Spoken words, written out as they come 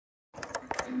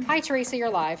Hi, Teresa, you're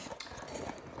live.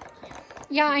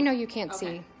 Yeah, I know you can't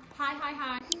see.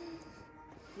 Hi.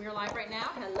 We're live right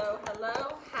now.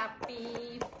 Hello.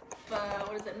 Happy,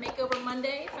 what is it, Makeover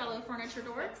Monday, fellow furniture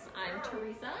dorks. I'm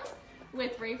Teresa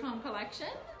with Rave Home Collection.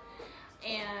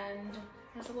 And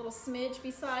there's a little Smidge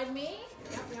beside me.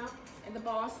 Yep. And the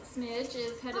boss Smidge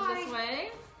is headed this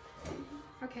way.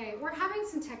 Okay, we're having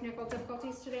some technical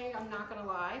difficulties today, I'm not gonna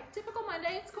lie. Typical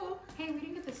Monday, it's cool. Hey, we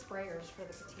didn't get the sprayers for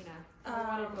the patina. I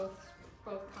wanted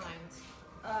both kinds.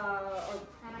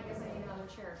 And I guess I need another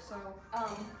chair, so.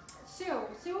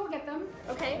 Sue will get them.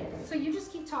 Okay. So you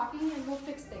just keep talking and we'll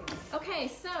fix things. Okay,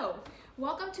 so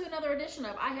welcome to another edition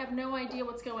of I Have No Idea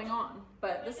What's Going On,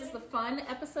 but this is the fun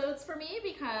episodes for me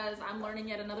because I'm learning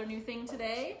yet another new thing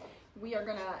today. We are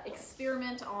gonna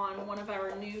experiment on one of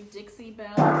our new Dixie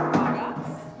Belle products.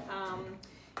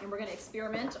 And we're gonna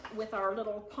experiment with our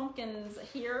little pumpkins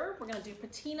here. We're gonna do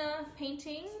patina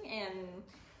painting and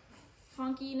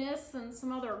funkiness and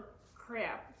some other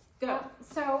crap. Go.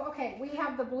 Okay, we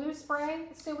have the blue spray,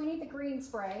 so we need the green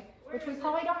spray, which we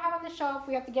probably don't have on the shelf.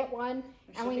 We have to get one,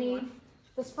 and we need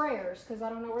the sprayers, because I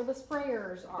don't know where the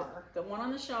sprayers are. The one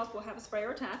on the shelf will have a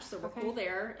sprayer attached, so we're cool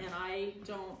there, and I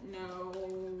don't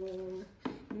know,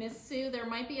 Miss Sue, there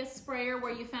might be a sprayer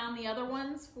where you found the other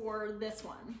ones for this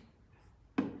one.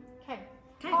 Okay.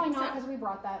 Probably not, because we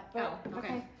brought that. But,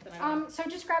 okay. So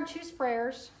just grab 2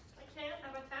 sprayers. I can't.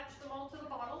 I've attached them all to the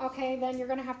bottle. Okay, then you're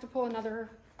going to have to pull another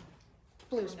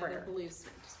blue sprayer.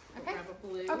 Okay. Grab a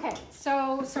blue. Okay,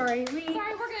 so sorry. We're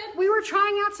good. We were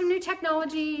trying out some new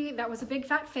technology that was a big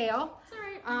fat fail. It's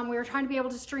all right. We were trying to be able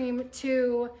to stream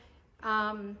to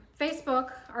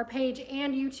Facebook, our page,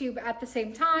 and YouTube at the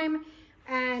same time.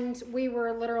 And we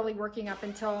were literally working up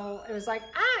until it was like,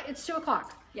 it's 2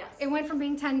 o'clock. Yes. It went from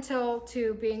being 10 till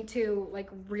to being 2 like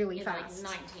really fast.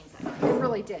 Like 19 seconds. It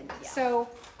really did. Yeah. So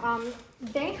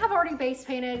they have already base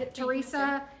painted.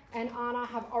 Teresa and Anna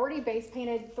have already base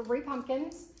painted 3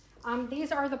 pumpkins.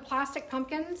 These are the plastic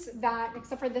pumpkins that,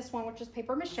 except for this one, which is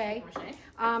paper mache.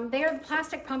 They are the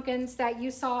plastic pumpkins that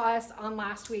you saw us on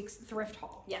last week's thrift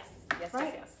haul. Yes.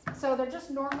 So they're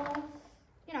just normal,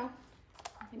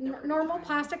 normal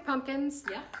plastic pumpkins.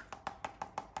 Yeah.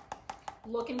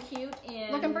 Looking cute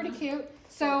and looking pretty cute.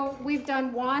 So we've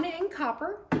done one in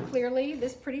copper, clearly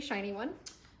this pretty shiny one.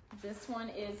 This one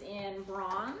is in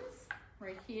bronze,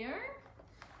 right here.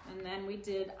 And then we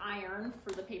did iron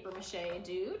for the paper mache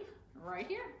dude, right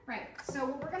here. Right, so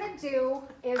what we're gonna do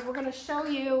is we're gonna show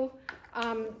you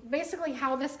basically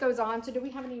how this goes on. So do we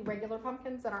have any regular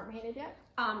pumpkins that aren't painted yet?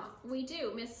 We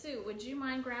do. Miss Sue, would you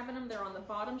mind grabbing them? They're on the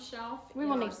bottom shelf. We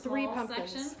will need 3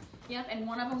 pumpkins. Section. Yep, and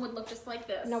one of them would look just like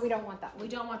this. No, we don't want that one. We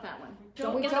don't want that one.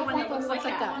 We get don't the one want that looks like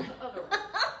that. one.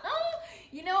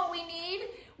 You know what we need?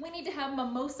 We need to have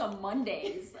Mimosa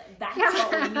Mondays. That's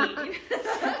what we need.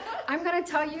 I'm going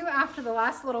to tell you after the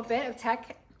last little bit of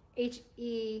tech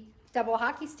HE double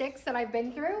hockey sticks that I've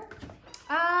been through,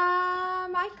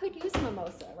 I could use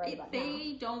mimosa right about now.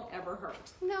 They don't ever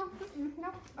hurt. No. Okay.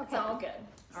 It's all good.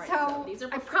 All right, so these are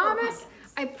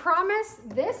I promise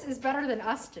this is better than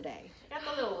us today. Got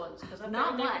the little ones because I'm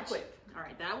not much. Quick. All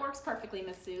right, that works perfectly,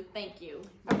 Miss Sue. Thank you.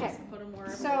 Okay. Just put them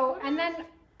wherever. So, and then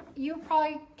you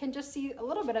probably can just see a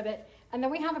little bit of it. And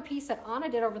then we have a piece that Anna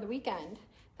did over the weekend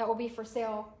that will be for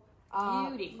sale.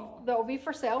 Beautiful. That will be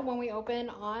for sale when we open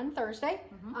on Thursday.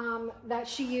 That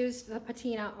she used the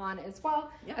patina on as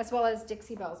well, as well as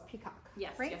Dixie Belle's peacock.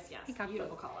 Yes, right? yes. Peacock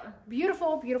Beautiful color.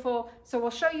 Beautiful. So we'll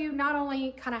show you not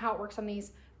only kind of how it works on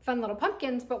these fun little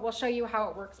pumpkins, but we'll show you how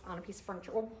it works on a piece of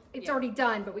furniture. Well, it's already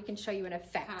done, but we can show you an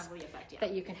effect,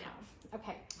 that you can have.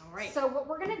 Okay. All right. So what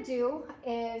we're gonna do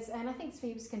is, and I think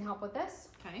Phoebe can help with this.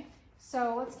 Okay.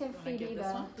 So let's give Phoebe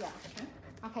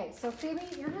Okay, so Phoebe,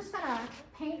 you're just gonna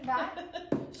paint that.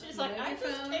 She's like, I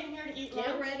just came here to eat lunch.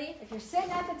 Get ready. If you're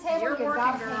sitting at the table, you're you working,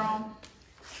 got girl.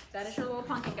 That is your little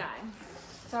pumpkin guy.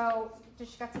 So, does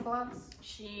she got some gloves?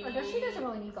 She doesn't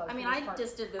really need gloves. I mean, I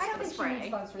just did this for the spray. She needs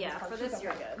gloves for this part. For this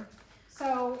you're good.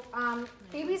 So,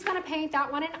 Phoebe's gonna paint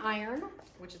that one in iron.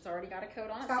 Which it's already got a coat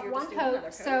on. It's got one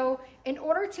coat. So, in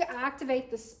order to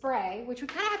activate the spray, which we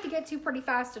kind of have to get to pretty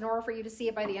fast in order for you to see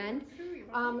it by the end.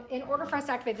 In order for us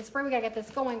to activate the spray, we gotta get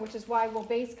this going, which is why we'll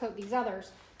base coat these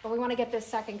others. But we want to get this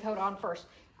second coat on first.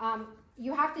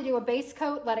 You have to do a base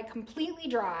coat, let it completely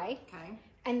dry. Okay.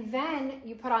 And then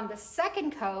you put on the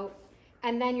second coat,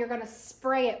 and then you're gonna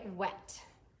spray it wet.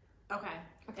 Okay.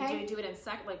 And do you do it in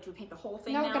second? Like, do we paint the whole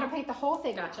thing? No, now? we're gonna paint the whole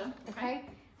thing. Gotcha. Now, okay.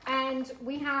 And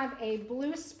we have a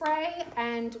blue spray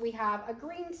and we have a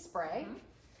green spray.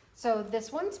 So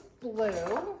this one's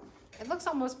blue. It looks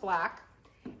almost black.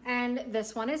 And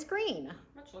this one is green.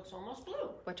 Much Which looks almost blue.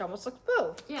 Which almost looks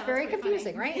blue. Yeah, It's very that's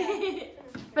confusing, funny. right?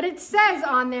 But it says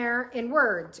on there in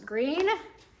words, green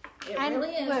It and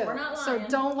really is. blue. We're not So lying.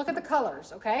 don't look at the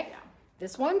colors, okay? Yeah.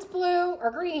 This one's blue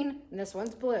or green, and this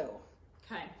one's blue.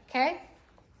 Okay. Okay?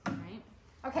 All right.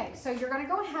 Okay, so you're gonna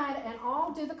go ahead and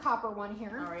I'll do the copper one here.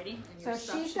 Alrighty. And So your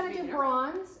stuff she's should gonna be do there.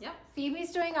 bronze. Yep.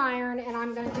 Phoebe's doing iron, and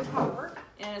I'm gonna do copper.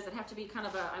 And does it have to be kind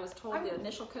of a? I was told the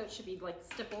initial coat should be like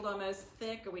stippled almost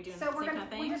thick. Are we doing So the we're same gonna,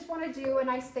 kind of we thing? just wanna do a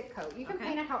nice thick coat. You can Okay.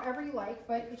 paint it however you like,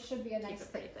 but it should be a Keep nice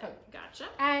it pretty thick coat. thick. Gotcha.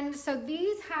 And so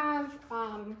these have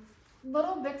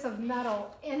little bits of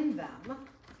metal in them.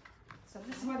 So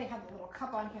this is why they have the little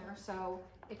cup on here, so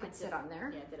it could sit on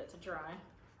there. Yeah, I did it to dry.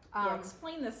 Yeah, Um,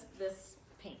 explain this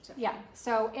paint to me. Yeah,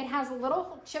 so it has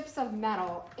little chips of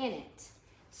metal in it.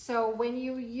 So when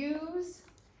you use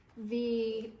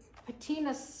the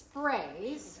patina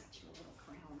sprays, Got you a little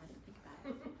crown. I didn't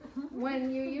think about it.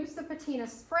 when you use the patina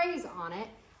sprays on it,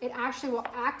 it actually will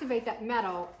activate that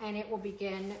metal and it will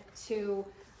begin to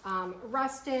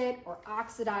rust it or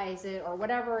oxidize it or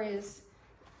whatever is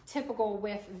typical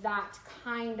with that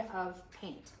kind of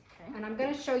paint. Okay. And I'm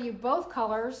going to show you both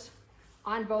colors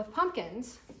on both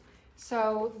pumpkins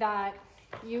so that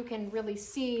you can really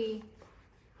see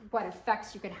what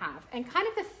effects you can have. And kind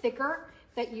of the thicker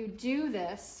that you do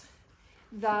this,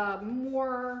 the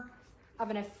more of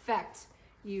an effect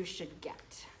you should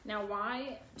get. Now,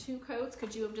 why 2 coats?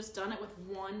 Could you have just done it with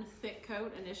 1 thick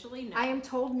coat initially? No. I am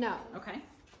told no. Okay.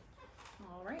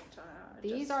 All right.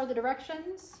 These are the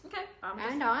directions, Okay.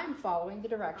 and I'm following the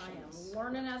I directions. am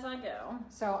learning as I go.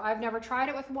 So I've never tried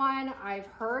it with one. I've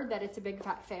heard that it's a big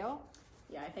fat fail.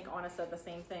 Yeah, I think Anna said the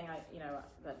same thing.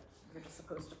 That you're just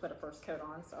supposed to put a first coat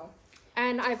on. So.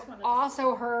 And I've Just wanted to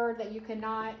also heard that you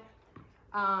cannot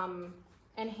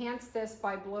enhance this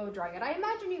by blow drying it. I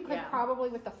imagine you could Yeah. probably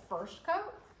with the first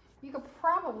coat, you could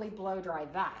probably blow dry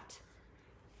that.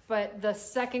 But the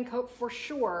second coat for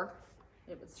sure,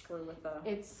 It would screw with the.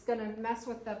 it's gonna mess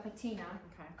with the patina.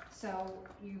 Okay. So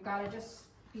you gotta just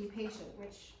be patient,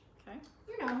 which, Okay.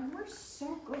 you know, we're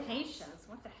so good. at. Patience.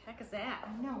 What the heck is that?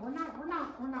 No, we're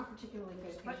not particularly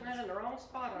good at Putting it patience. in the wrong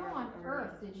spot. How on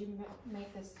earth did you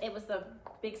make this? It was the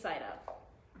big side up.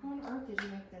 How on earth did you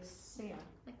make this stand?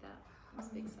 Like that. It was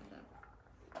big side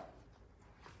up.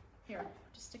 Here,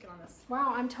 just stick it on this.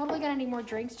 Wow, I'm totally gonna need more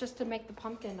drinks just to make the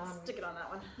pumpkin. Stick it on that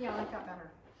one. Yeah, I like that better.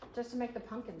 Just to make the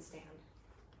pumpkin stand.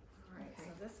 All right. Okay.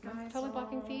 So this No, guy's totally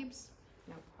blocking all- Phoebes.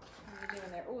 No. What are we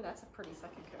doing there? Oh, that's a pretty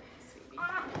second coat, sweetie.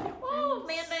 Ah, Oh,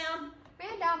 man down.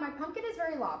 man down. My pumpkin is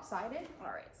very lopsided All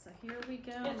right. So here we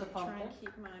go. It's a I'm gonna try pumpkin. and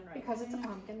keep mine right. because it's a there.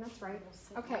 pumpkin. That's right. We'll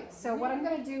set Okay, that so on what I'm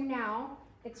there. gonna do now,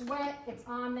 it's wet, it's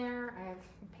on there. I have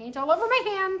paint all over my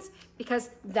hands because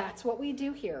that's what we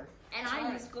do here. And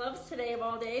I used gloves today of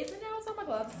all days, and now it's on my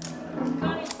gloves.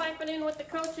 Connie's piping in with the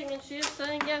coaching, and she is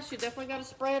saying yes, you definitely got to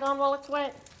spray it on while it's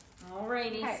wet.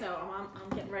 Alrighty. Okay. So I'm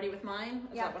getting ready with mine.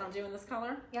 Is Yeah. that what I'm doing? This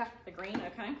color? Yeah. The green.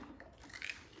 Okay.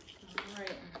 All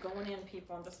right. I'm going in,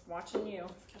 people. I'm just watching you.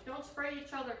 Don't spray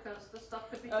each other because this stuff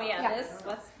could be. Oh yeah, Yeah. this.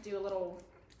 Let's do a little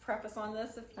preface on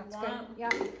this if you That's want.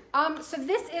 good. Yeah. So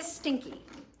this is stinky.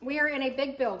 We are in a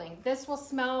big building. This will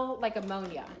smell like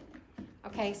ammonia.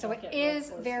 Okay, so Don't it get real is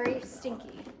close very to it.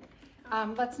 stinky.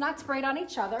 Let's not spray it on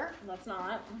each other. Let's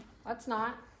not. Let's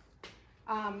not.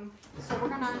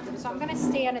 So I'm gonna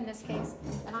stand in this case,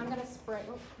 and I'm gonna spray.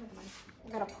 Oh, never mind.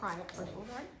 I'm gonna prime it first,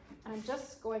 right? And I'm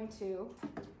just going to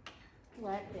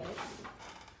let it.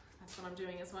 That's what I'm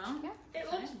doing as well. Yeah,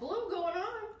 It looks blue going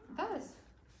on. it does.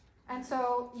 And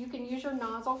so you can use your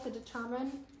nozzle to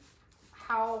determine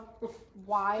how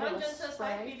wide John of a just says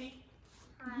hi, spray. Phoebe.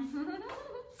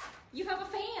 You have a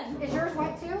fan. Is yours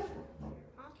wet too?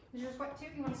 Is yours wet too?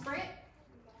 You want to spray it?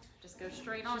 Just go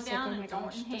straight on Just down like, oh and my don't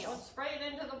gosh, inhale. Don't spray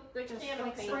it into the Just can of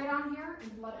like paint. spray it on here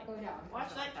and let it go down.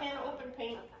 Watch that can open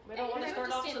paint. We Yeah, don't you want can to do it.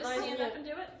 start Just oxidizing stand up it. and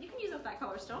do it. You can use up that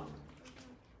color still.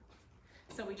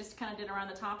 So we just kind of did around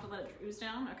the top to let it ooze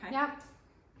down. Okay. Yeah, What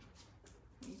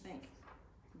do you think?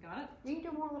 You got it? you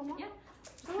can do more, a little more. Yeah.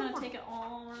 Just A little kind of more. take it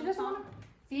all around She the doesn't top. want to.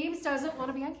 Phoebes doesn't want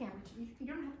to be on camera. You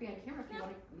don't have to be on camera if you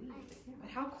want to. But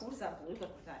how cool does that blue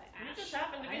look with that You ash? just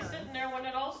happened to be iron? sitting there when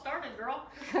it all started, girl.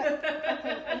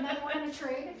 Okay, and then we're gonna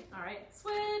trade. All right,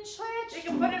 switch. You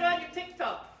can put it on your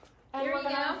TikTok. And Here we're you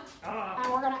gonna, go.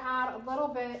 And we're gonna add a little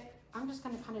bit. I'm just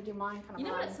gonna kind of do mine kind of. You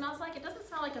know what it smells like? It doesn't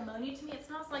smell like ammonia to me. It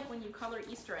smells like when you color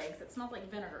Easter eggs. It smells like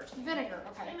vinegar to me. Vinegar.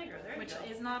 Okay. Vinegar, there you Which go.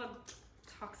 is not a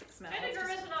toxic smell. It's Vinegar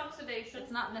just- is an oxidation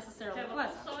It's not necessarily chemical,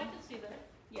 pleasant. so I can see that.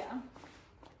 Yeah.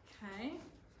 Okay.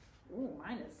 Ooh,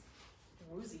 mine is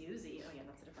woozy oozy. Oh yeah,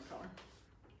 that's a different color.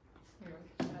 Here,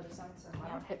 the other side, so I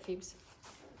don't hit Phoebes.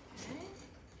 Okay.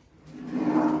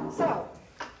 So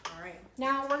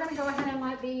Now we're gonna go ahead and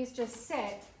let these just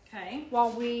sit Okay.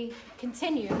 while we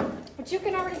continue. But you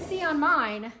can already see on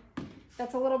mine,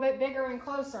 that's a little bit bigger and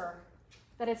closer,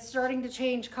 that it's starting to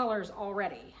change colors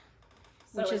already,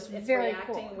 So which is it's very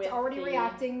reacting cool. with It's already the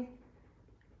reacting.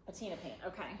 patina paint.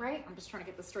 Okay. Right? I'm just trying to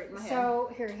get this straight in my head.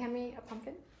 So here, hand me a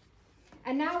pumpkin.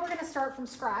 And now we're gonna start from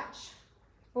scratch.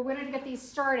 But we're gonna get these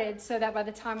started so that by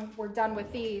the time we're done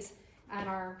with these and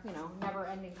our,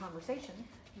 never-ending conversation.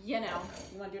 You want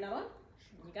to do another one?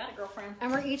 You got it, girlfriend.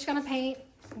 And we're each gonna paint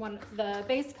the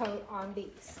base coat on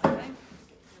these. Okay.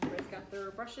 Everybody's got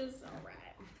their brushes. All right.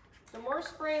 The more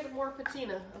spray, the more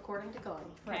patina, according to Connie.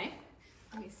 Okay.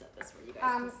 Let me set this where you guys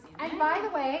can see And that. by the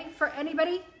way, for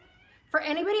anybody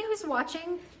who's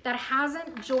watching that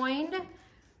hasn't joined,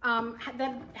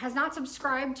 that has not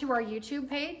subscribed to our YouTube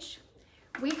page,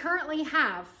 we currently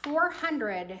have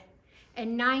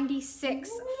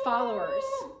 496 followers.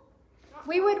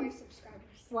 We would, subscribers.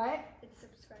 what? It's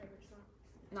subscribers,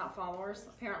 Not followers.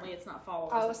 Apparently, it's not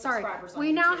followers. Oh, it's sorry. subscribers on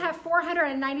We now YouTube. have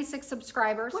 496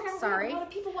 subscribers. Wow, we have Sorry. a lot of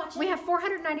people watching. We have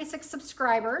 496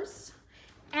 subscribers,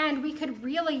 and we could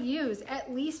really use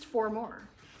at least 4 more.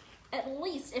 At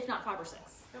least, if not 5 or 6.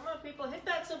 Come on, people, hit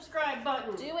that subscribe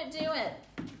button. Do it, do it.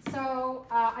 So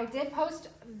I did post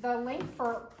the link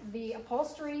for the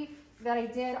upholstery that I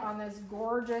did on those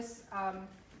gorgeous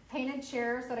painted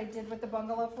chairs that I did with the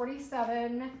Bungalow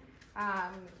 47.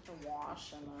 The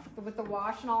wash and With the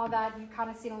wash and all of that. You've kind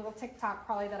of seen a little TikTok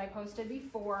probably that I posted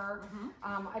before.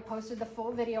 I posted the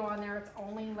full video on there. It's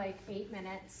only like 8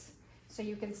 minutes. So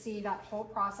you can see that whole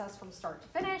process from start to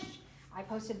finish. I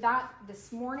posted that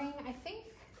this morning, I think,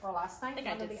 or last night. I think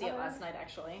I did see it last night,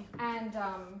 actually. And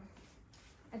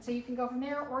so you can go from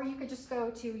there, or you could just go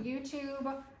to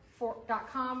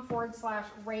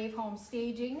youtube.com/Rave Home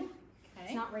Staging. Okay.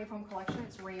 It's not Rave Home Collection,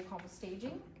 it's Rave Home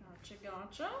Staging.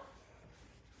 Gotcha.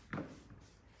 All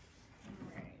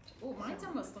right. Oh, mine's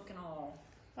almost looking all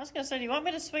I was going to say, do you want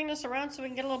me to swing this around so we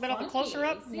can get a little bit of a closer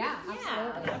up? funky. Yeah, Yeah,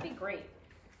 absolutely. that'd be great.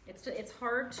 It's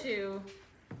hard to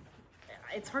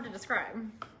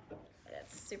describe.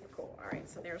 That's super cool. All right,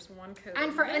 so there's one coat.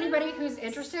 And for anybody who's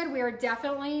interested, we are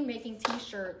definitely making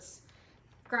t-shirts,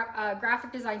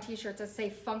 graphic design t-shirts that say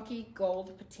Funky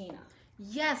Gold Patina.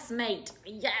 Yes, mate.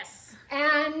 Yes.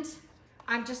 And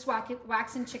I'm just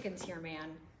waxing chickens here, man.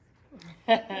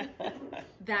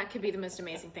 That could be the most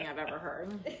amazing thing I've ever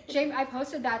heard. Jamie, I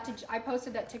posted that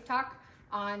TikTok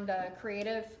on the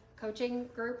creative coaching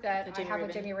group that I have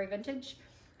with Jamie Ray Vintage,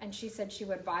 and she said she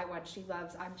would buy one. She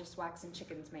loves I'm just waxing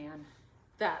chickens, man.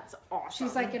 That's awesome.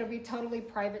 She's like, it'll be totally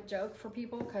private joke for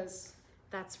people because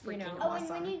that's freaking Oh,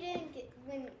 awesome. and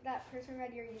when that person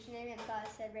read your username and thought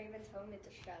it said Raven's Home, it's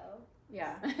a show.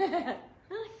 yeah.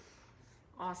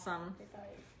 Awesome. They thought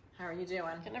it- How are you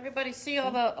doing? Can everybody see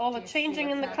all the you see changing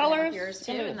in the what's happening with colors? yours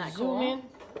too? Can Isn't that zoom cool? in?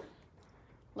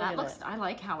 Look That at looks. that. I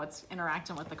like how it's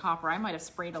interacting with the copper. I might have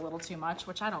sprayed a little too much,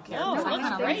 which I don't care. No, it because I looks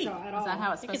kinda great. like- So at Is that all.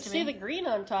 how it's You can supposed to see be? the green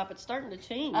on top. It's starting to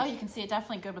change. Oh, you can see it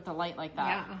definitely good with the light like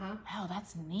that. Yeah, Oh,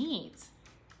 that's neat.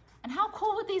 And how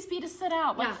cool would these be to sit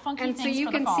out? Like funky and things so you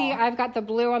for the can fall. see I've got the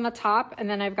blue on the top and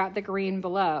then I've got the green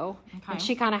below. Okay. And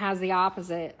she kind of has the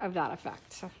opposite of that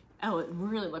effect. Oh, it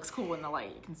really looks cool in the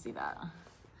light. You can see that.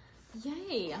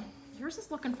 Yay. Yours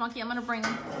is looking funky. Let's bring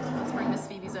Miss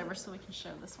Phoebe's over so we can show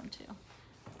this one too.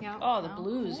 Yeah. Oh, the How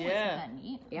blues, cool. yeah. Isn't that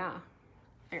neat? Yeah.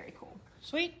 Very cool.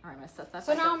 Sweet. All right, I'm gonna set that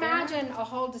So back now up there. imagine a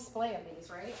whole display of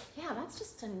these, right? Yeah, that's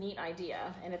just a neat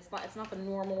idea, and it's not the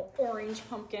normal orange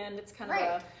pumpkin. It's kind Right.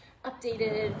 of a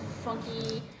updated,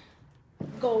 funky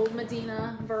gold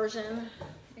Medina version,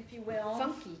 if you will.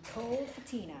 Funky Gold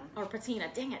Patina. Or patina.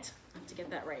 Dang it, I have to get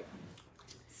that right.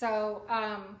 So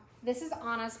this is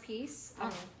Anna's piece.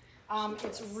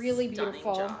 It's really Stunning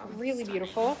beautiful, job. really Stunning.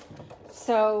 beautiful.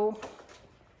 So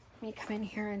let me come in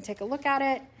here and take a look at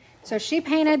it. So she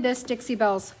painted this Dixie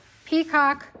Belle's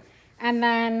peacock, and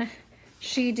then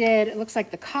she did, it looks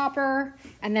like the copper,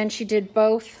 and then she did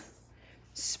both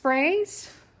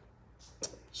sprays.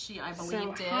 She, I So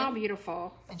believe, did. how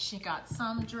beautiful. And she got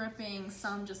some dripping,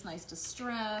 some just nice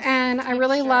distress. And I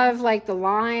really texture. love like the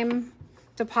lime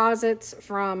deposits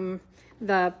from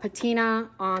the patina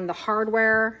on the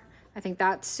hardware. I think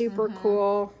that's super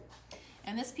cool.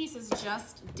 And this piece is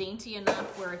just dainty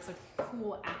enough where it's a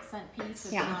cool accent piece.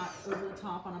 It's Yeah. not over the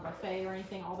top on a buffet or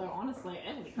anything, although honestly,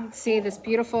 it would be kind of See this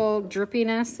beautiful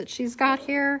drippiness that she's got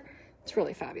here? It's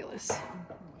really fabulous.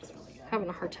 looks really good. Having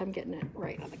a hard time getting it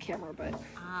right on the camera, but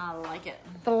I like it.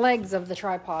 the legs of the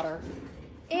tripod are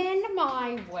in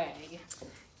my way.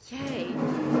 Yay.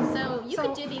 So you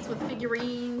could do these with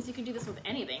figurines. You could do this with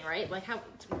anything, right? Like how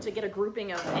to get a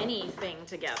grouping of anything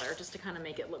together just to kind of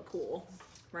make it look cool.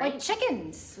 right? Like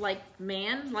chickens. Like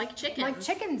chickens. Like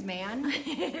chickens, man.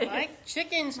 Like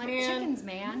chickens, Like man. chickens,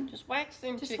 man. Just wax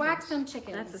them Just chickens. wax them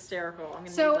chickens. That's hysterical. I'm gonna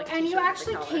So, need, like, a and you t-shirt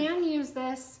actually every color. can use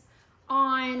this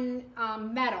on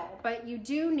metal, but you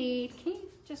do need, can you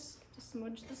just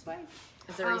smudge this way?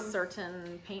 Is there a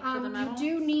certain paint for the metal?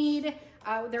 You do need,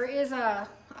 there is a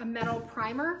metal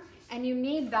primer, and you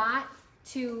need that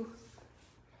to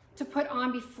put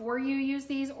on before you use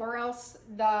these, or else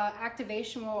the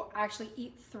activation will actually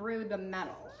eat through the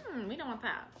metal. We don't want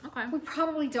that. Okay. We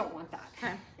probably don't want that.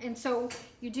 Okay. And so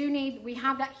you do need, we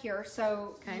have that here,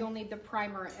 so Okay. you'll need the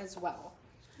primer as well.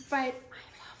 But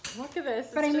Look at this.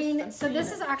 But It's I just- mean, I'm so seeing this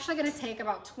it. is actually going to take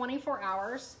about 24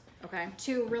 hours Okay.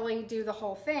 to really do the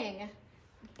whole thing.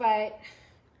 But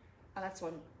that's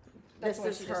one. That's This what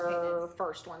is she just her painted.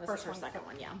 first one. This First is her one. second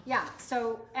one. Yeah. Yeah.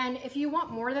 So, and if you want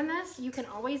more than this, you can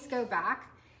always go back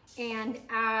and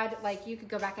add, like, you could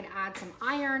go back and add some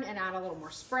iron and add a little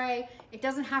more spray. It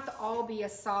doesn't have to all be a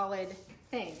solid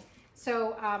thing.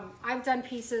 So I've done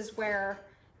pieces where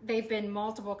they've been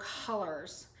multiple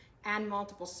colors and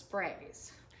multiple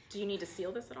sprays. Do you need to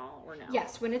seal this at all or no?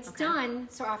 Yes, when it's Okay. done,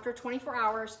 so after 24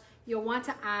 hours, you'll want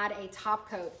to add a top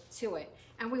coat to it.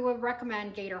 And we would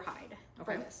recommend gator hide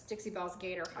for Okay. this, Dixie Belle's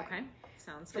gator hide. Okay.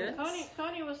 Sounds For good.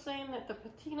 Connie was saying that the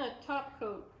patina top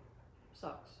coat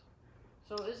sucks.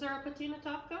 So is there a patina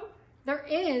top coat? There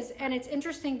is, and it's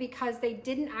interesting because they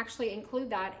didn't actually include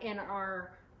that in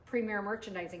our premier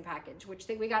merchandising package, which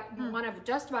we got one of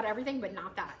just about everything, but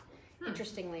not that,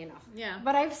 interestingly enough. Yeah.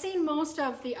 But I've seen most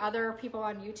of the other people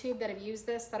on YouTube that have used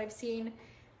this, that I've seen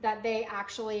that they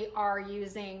actually are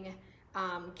using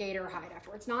gator hide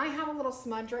afterwards. Now I have a little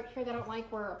smudge right here that I don't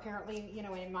like, where apparently, you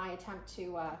know, in my attempt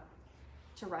to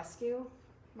rescue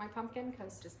my pumpkin,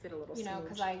 because Just did a little you know, smooch.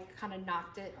 because I kind of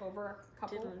knocked it over a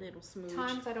couple Did a little smooch.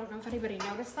 times. I don't know if anybody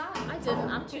noticed that. I didn't.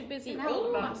 I'm too busy. No.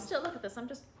 Oh, I'm still, look at this. I'm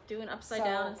just doing upside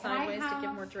down and can I sideways to give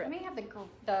have- more drip. Let me have the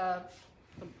The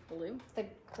blue,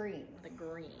 green, the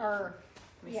green. or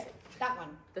Let me yeah, see. that one.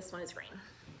 This one is green,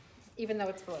 Even though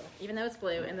it's blue. even though it's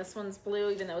blue, and this one's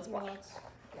blue, even though it's Well, black. it's-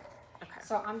 Okay.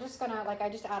 So I'm just gonna, like, I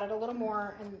just added a little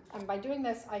more, and by doing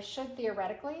this, I should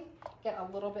theoretically get a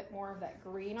little bit more of that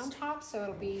green on top, so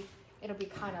it'll be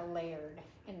kind of layered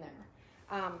in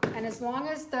there. And as long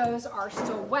as those are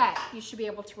still wet, you should be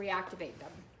able to reactivate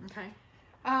them. Okay.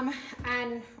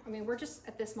 And I mean, we're just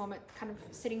at this moment kind of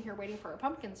sitting here waiting for our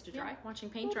pumpkins to dry. Yeah,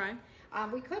 watching paint dry.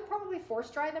 We could probably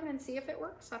force dry them and see if it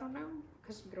works. I don't know,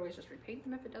 because you could always just repaint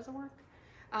them if it doesn't work.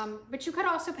 But you could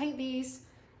also paint these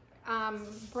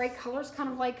bright colors, kind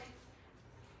of like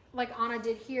Anna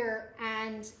did here,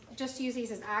 and just use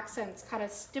these as accents, kind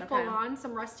of stipple Okay. on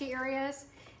some rusty areas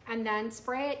and then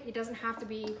spray it. It doesn't have to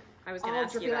be I was gonna all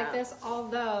ask you drippy like that. this,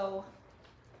 although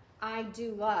I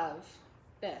do love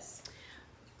this.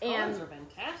 Colors And are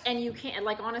fantastic. and you can't,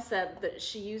 like Anna said, that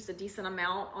she used a decent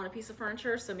amount on a piece of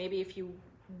furniture. So maybe if you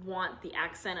want the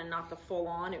accent and not the full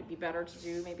on, it would be better to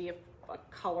do maybe a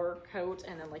color coat,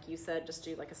 and then, like you said, just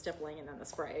do like a stippling and then the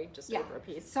spray just over a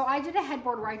piece. So I did a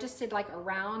headboard where I just did like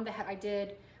around the head.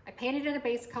 I painted it a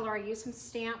base color. I used some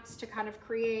stamps to kind of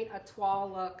create a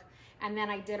toile look, and then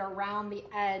I did around the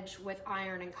edge with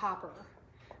iron and copper.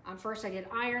 First I did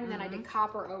iron, then I did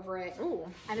copper over it, Ooh.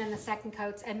 and then the second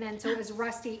coats, and then so it was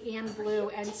rusty and blue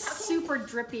and super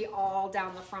drippy all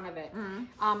down the front of it.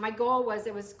 My goal was,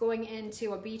 it was going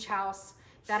into a beach house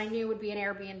that I knew would be an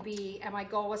Airbnb, and my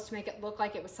goal was to make it look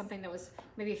like it was something that was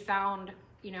maybe found,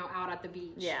 you know, out at the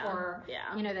beach, Yeah, or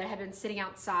yeah. you know, that had been sitting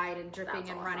outside and dripping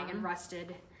That's and running and awesome.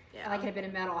 rusted. Yeah. Like it had been a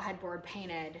metal headboard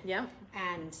painted, Yep.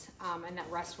 and that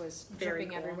rust was Very dripping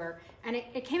cool. everywhere, and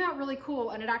it came out really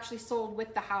cool, and it actually sold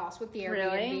with the house, with the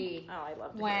Airbnb. Really? Oh, I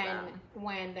love to hear that.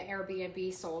 when the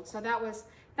Airbnb sold. So that was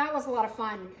a lot of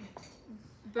fun.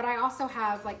 But I also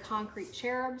have like concrete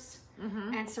cherubs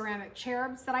and ceramic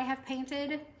cherubs that I have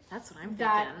painted That's what I'm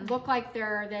that thinking. look like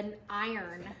they're then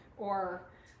iron or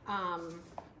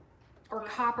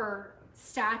copper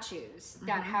statues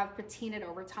that have patinaed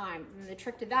over time. And the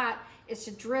trick to that is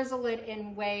to drizzle it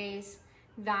in ways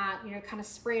that, you know, kind of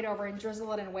spray it over and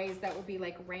drizzle it in ways that would be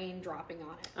like rain dropping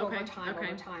on it over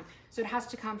time. So it has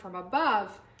to come from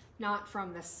above, not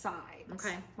from the sides.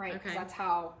 Okay, Right? Because okay. that's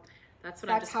how That's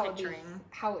what I'm just how it'd picturing.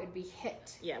 how it'd be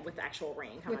hit Yeah, with the actual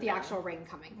rain coming with the down. actual rain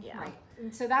coming. Yeah. Right.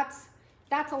 And so that's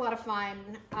a lot of fun.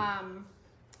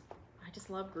 I just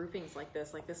love groupings like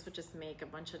this. Like this would just make a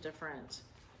bunch of different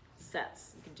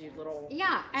sets. You can do little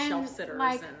Yeah, and shelf sitters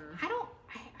like and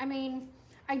I mean,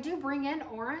 I do bring in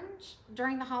orange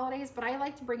during the holidays, but I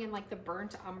like to bring in like the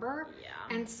burnt umber.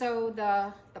 Yeah. And so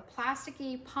the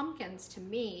plasticky pumpkins to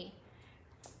me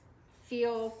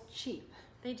feel cheap.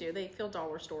 They do. They feel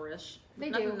dollar store-ish. They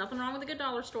nothing, do. Nothing wrong with a good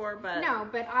dollar store, but No,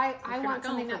 but I you're want not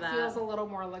something going that for feels that. a little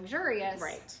more luxurious.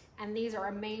 Right. And these are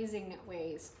amazing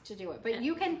ways to do it. But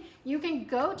you can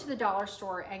go to the dollar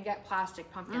store and get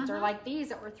plastic pumpkins or like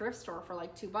these at our thrift store for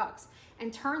like $2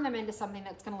 and turn them into something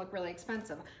that's going to look really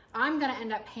expensive. I'm going to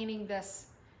end up painting this.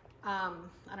 I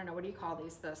don't know, what do you call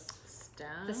these? The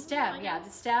stem. Yeah, the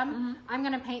stem. I'm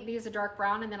going to paint these a dark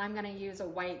brown, and then I'm going to use a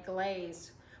white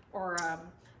glaze or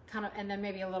kind of, and then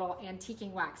maybe a little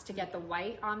antiquing wax to get the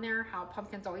white on there. How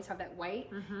pumpkins always have that white,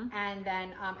 and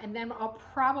then I'll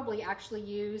probably actually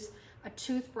use a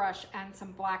toothbrush and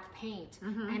some black paint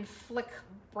and flick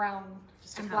brown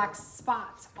and black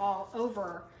spots all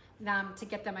over them to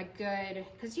get them a good.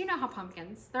 Because you know how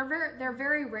pumpkins, they're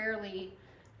very rarely.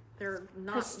 They're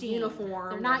not pristine.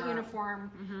 uniform. They're not uniform.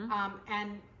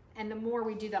 And the more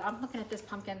we do that, I'm looking at this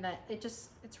pumpkin that it's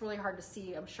really hard to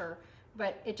see, I'm sure,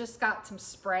 but it just got some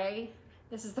spray.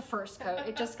 This is the first coat.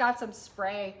 It just got some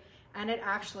spray, and it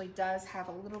actually does have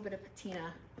a little bit of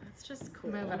patina. That's just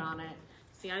cool. Moving on it.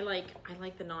 See, I like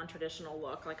the non-traditional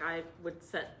look. Like I would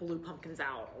set blue pumpkins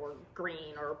out, or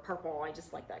green, or purple. I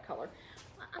just like that color.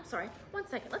 I'm sorry. 1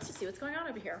 second. Let's just see what's going on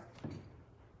over here.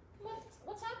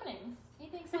 What's happening?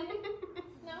 Anything exciting?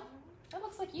 No? That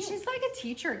looks like you. She's like a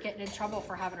teacher getting in trouble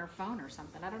for having her phone or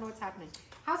something. I don't know what's happening.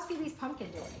 How's Phoebe's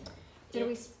pumpkin doing? Did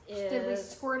we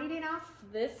squirt it enough?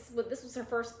 This was her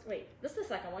first. Wait, this is the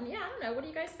second one. Yeah, I don't know. What do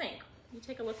you guys think? You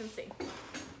take a look and see.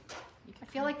 I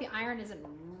feel like the iron isn't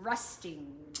rusting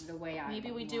the way I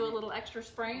Maybe we want do a it. little extra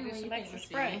spray and some some extra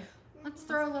spray. Let's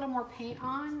throw a little more paint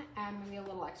on and maybe a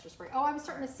little extra spray. Oh, I'm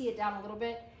starting to see it down a little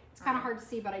bit. It's kind of hard to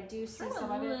see, but I do see Throw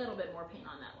some a of it. little bit more paint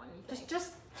on that one. You think?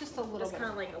 Just a little Just bit.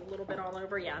 kind of like a little bit all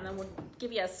over, yeah. And then we'll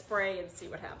give you a spray and see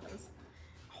what happens.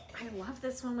 Oh, I love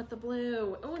this one with the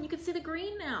blue. Oh, and you can see the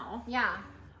green now. Yeah.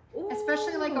 Ooh.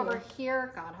 Especially like over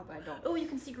here. God, I hope I don't. Oh, you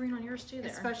can see green on yours too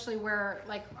there. Especially where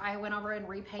like I went over and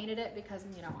repainted it because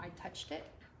I touched it.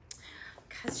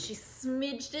 Because she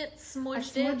smidged it,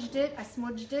 I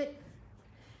smudged it.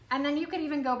 And then you could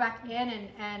even go back in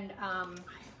and I'm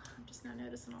just now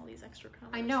noticing all these extra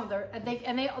colors. I know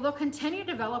they'll continue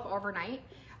to develop overnight,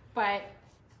 but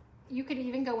you could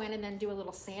even go in and then do a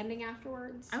little sanding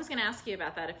afterwards. I was going to ask you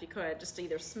about that if you could, just to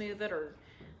either smooth it or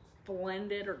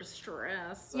blend it or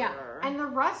distress. Yeah, or... and the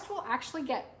rust will actually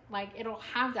get, like, it'll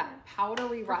have that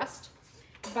powdery rust.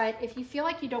 But if you feel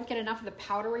like you don't get enough of the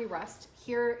powdery rust,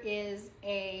 here is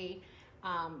a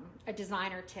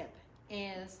designer tip.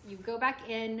 Is you go back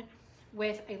in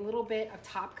with a little bit of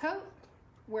top coat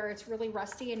where it's really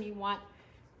rusty and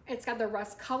it's got the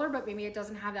rust color, but maybe it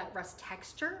doesn't have that rust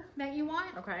texture that you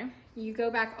want. Okay. You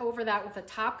go back over that with a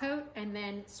top coat and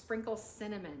then sprinkle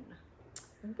cinnamon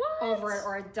What? over it,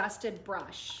 or a dusted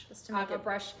brush, Just to make a it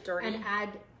brush, dirty. and add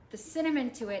the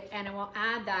cinnamon to it, and it will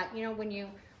add that.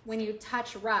 When you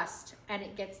touch rust and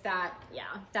it gets that,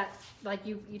 like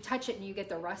you touch it and you get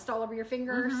the rust all over your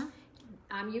fingers.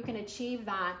 You can achieve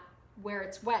that where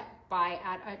it's wet by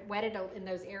wet it in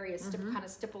those areas, kind of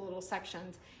stipple little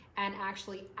sections, and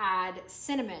actually add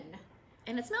cinnamon.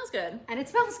 And it smells good. And it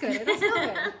smells good. It'll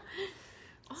smell good.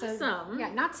 Awesome. So,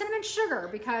 yeah, not cinnamon sugar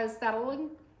because that'll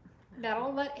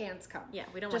let ants come. Yeah,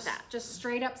 we don't want that. Just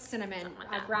straight up cinnamon,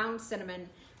 ground cinnamon,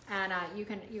 and you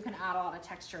can add a lot of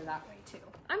texture that way too.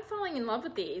 I'm falling in love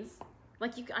with these.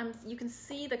 Like you can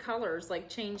see the colors like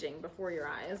changing before your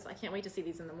eyes. I can't wait to see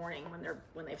these in the morning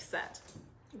when they've set.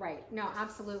 Right. No,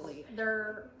 absolutely.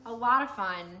 They're a lot of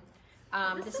fun.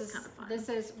 This is kind of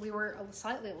fun. We were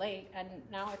slightly late and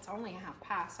now it's only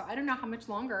 1/2 so I don't know how much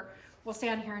longer we'll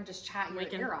stand here and just chat your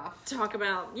ear off. Talk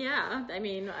about, I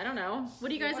mean, I don't know. What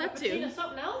are you guys up to? Patina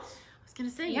something else? I was gonna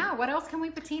say. Yeah, what else can we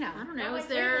patina? I don't know. Like Is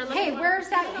there? Hey, where's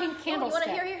that pink Oh, candlestick?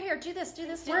 you want to here? Do this.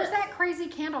 Where's that crazy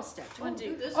candlestick?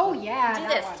 Do this Oh one. yeah, Do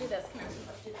that this. one. Do this. Come here.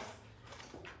 Let's do this.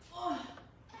 Oh.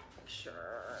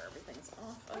 Sure, everything's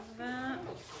off of that.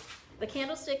 The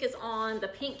candlestick is on. The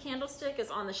pink candlestick is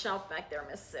on the shelf back there,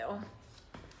 Miss Sue.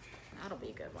 That'll be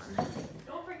a good one.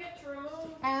 Don't forget to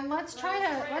remove. And let's try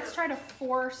to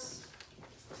force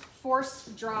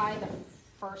dry the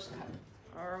first coat.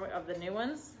 Are we, of the new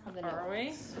ones? Of the new Are we?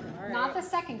 ones. All right. Not the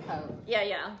second coat.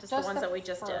 Yeah. Just the ones that we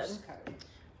just did. first coat.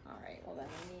 All right. Well, then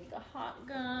we need the hot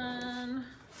gun.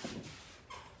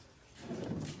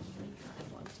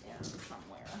 Plugged in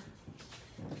somewhere.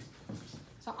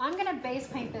 So I'm gonna base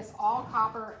paint this all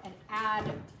copper and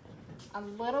add a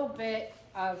little bit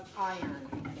of iron,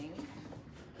 I think.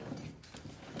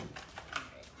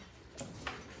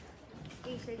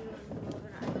 You said you wanted to move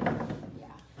it on. Yeah.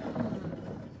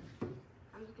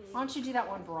 I'm just gonna Why don't you do that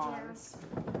one bronze?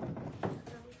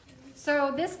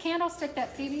 So this candlestick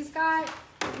that Phoebe's got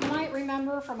you might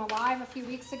remember from a live a few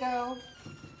weeks ago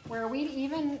where we'd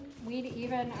even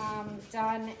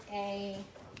done a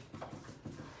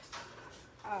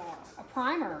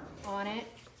primer on it,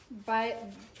 but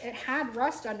it had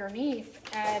rust underneath,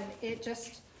 and it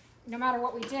just, no matter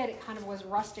what we did, it kind of was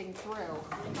rusting through.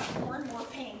 It got more and more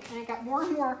pink. And it got more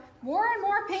and more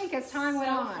pink as time went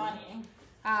on. Funny.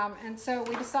 And so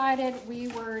we decided we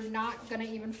were not going to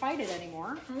even fight it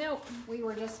anymore. Nope. We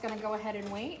were just going to go ahead and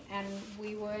wait, and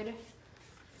we would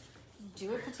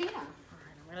do it patina. All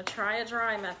right, I'm going to try a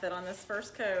dry method on this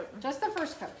first coat. Just the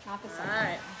first coat, not the All second.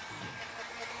 right.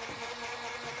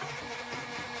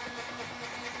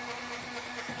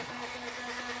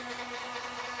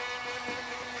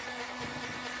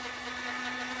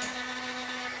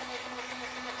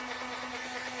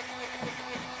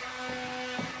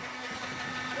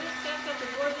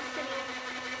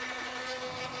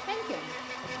 Thank you.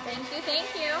 Thank you,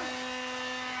 thank you.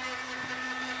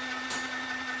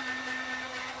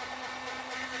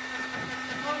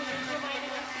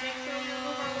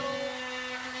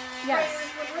 Yes.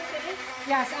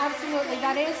 Yes, absolutely.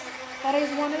 That is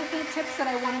one of the tips that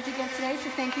I wanted to give today. So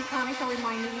thank you, Connie, for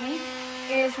reminding me.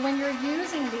 Is when you're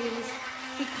using these,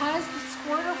 because the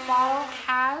squirter bottle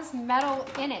has metal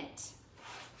in it,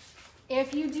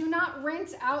 if you do not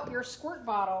rinse out your squirt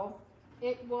bottle,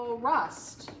 it will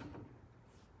rust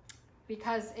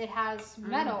because it has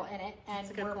metal in it, and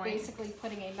we're basically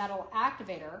putting a metal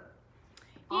activator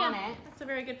on it. That's a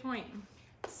very good point.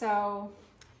 So,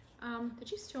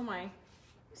 did you stole my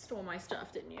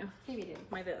stuff, didn't you? Phoebe did.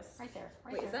 My this. Right there.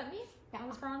 Right Wait, there. is that me? Yeah. That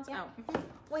was bronze? Yeah. Oh.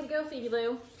 Way to go, Phoebe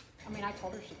Lou. I mean, I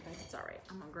told her she could. It's all right.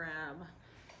 I'm gonna grab.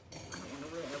 I don't want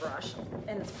to ruin the brush.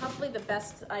 And it's probably the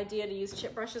best idea to use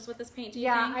chip brushes with this paint. Do you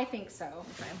think? I think so.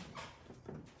 Okay.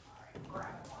 All right,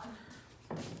 grab one.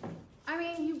 I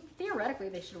mean, theoretically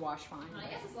they should wash fine. I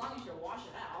guess as long as you wash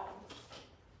it out.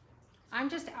 I'm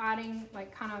just adding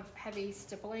like kind of heavy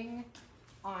stippling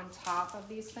on top of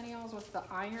these finials with the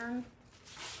iron.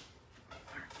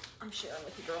 I'm sharing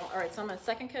with you, girl. All right, so I'm gonna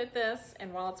second coat this,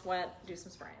 and while it's wet, do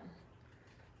some spraying.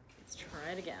 Let's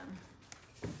try it again.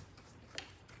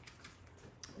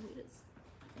 Ooh, it is.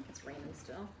 I think it's raining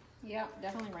still. Yeah,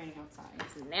 definitely raining outside.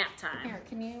 It's nap time. Here,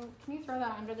 can you throw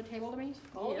that under the table to me?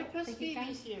 Oh, Yeah. because Thank you, Ken.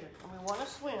 Phoebe's here and we want to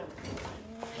swim.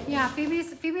 Yeah,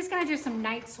 Phoebe's gonna do some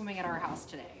night swimming at our house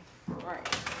today. All right.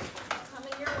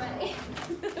 Coming your way.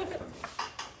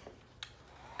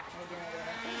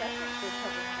 That's actually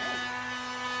covered nice.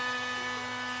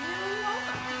 You're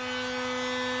welcome.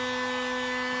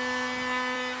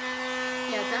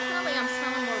 Yeah, definitely I'm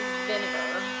smelling more vinegar.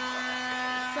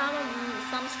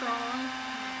 Some strong,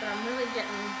 but I'm really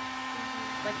getting,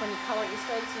 like when you color your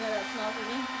steaks, you know that smell for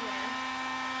me? Yeah.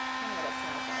 I don't know what it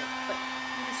smells like, but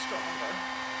maybe stronger.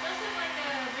 Doesn't like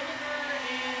vinegar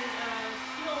and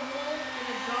steel wool in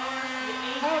a jar you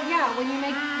ate? Oh yeah, when you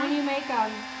make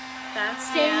That's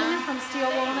stain from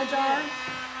steel wool in a jar.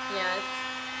 Yeah,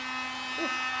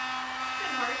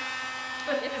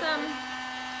 it's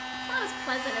not as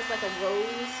pleasant as like a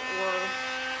rose or,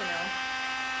 you know,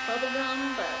 bubble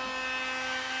gum, but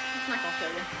it's not gonna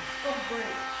kill you. Oh,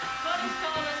 great. Connie's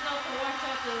telling us not to wash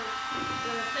out the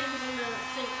things in the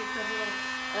sink because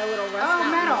It'll rust Oh,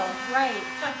 out. metal, right.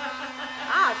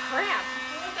 Ah, crap.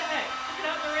 what the heck? Stick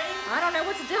it out in the rain? I don't know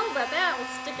what to do about that.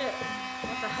 We'll stick it,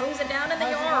 we'll have to hose it down in the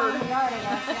Hose it yard. down in the yard, I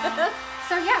guess, yeah.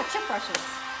 So yeah, chip brushes.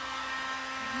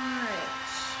 Alright.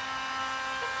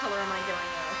 What color am I going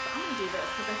with? I'm gonna do this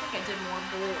because I think I did more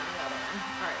blue on the other one.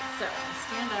 Alright, so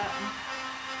stand up.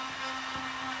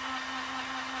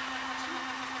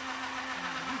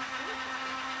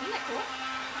 Isn't that cool?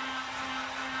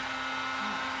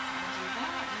 Alright, so I'll do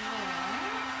that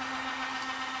there.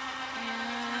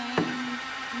 And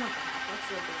what the heck? Let's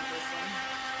look at this one.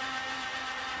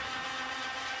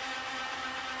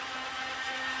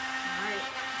 Alright.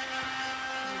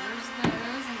 There's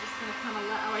those. I'm just gonna kind of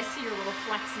let, oh, I see your little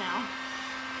flecks now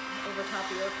over top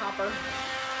of your copper.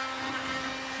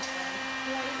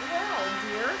 Quite well,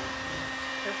 dear.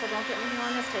 Careful, don't get anything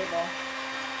on this table.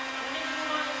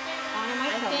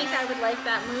 I think I would like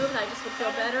that moved. I just would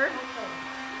feel better.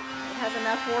 It has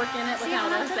enough work in it See, without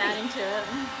I'm not us tricky. adding to it.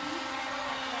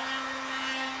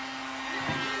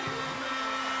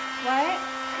 What?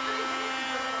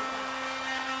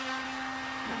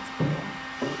 That's cool. Do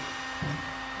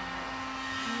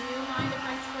you mind if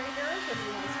I spray yours, or do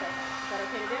you want to spray that? Is that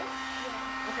okay to do?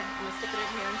 Yeah. Okay, I'm gonna stick it in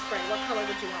here and spray. What color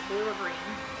would you want, blue or green?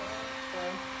 Blue.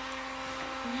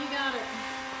 You got it.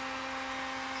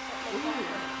 Ooh.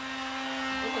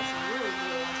 It looks really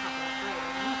blue on top of that gray,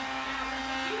 doesn't it?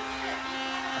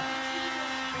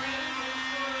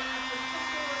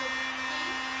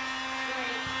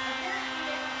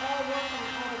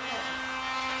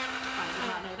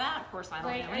 course, I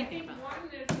don't Like, know I anything think about one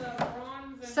is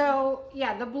bronze. And So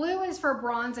yeah, the blue is for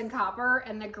bronze and copper,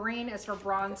 and the green is for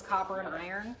bronze, copper, and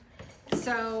iron.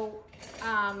 So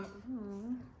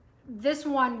this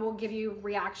one will give you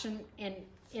reaction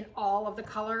in all of the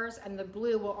colors, and the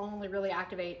blue will only really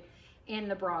activate in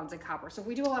the bronze and copper. So if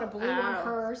we do a lot of blue on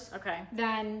hers, okay.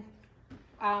 then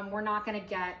we're not going to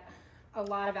get a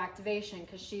lot of activation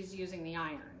because she's using the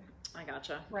iron, I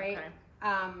gotcha. right? Okay.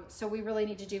 So we really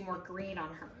need to do more green on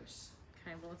hers.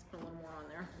 Okay, well, let's put a little more on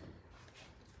there.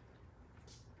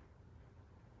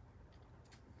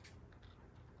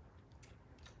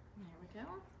 There we go.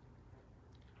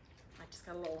 I just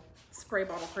got a little spray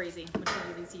bottle crazy. Which one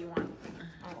of these do you want?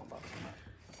 I want both.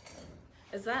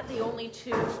 Is that the only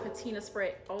two patina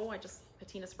spray? Oh, I just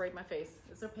patina sprayed my face.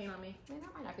 Is there paint on me? I mean,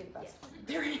 that might not be the best one.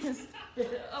 There it is.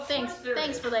 Of Thanks, course there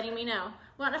thanks is. for letting me know.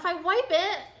 Well, if I wipe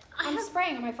it, I'm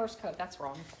spraying on my first coat. That's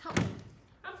wrong. help me.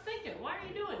 I'm thinking, why are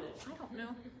you doing this? I don't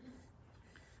know.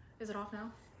 Is it off now?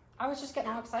 I was just getting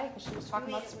all excited because she was talking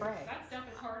about spray. that stuff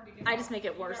is hard to get I off. just make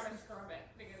it worse. You gotta scrub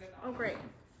it to get it off. Oh, great.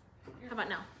 How about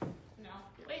now? No.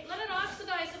 Wait, let it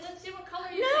oxidize and let's see what color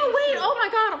you No, think. wait. Oh my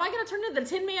God. Am I going to turn into the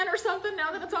Tin Man or something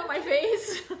now that it's on my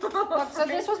face? Look, so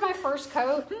this was my first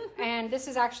coat, and this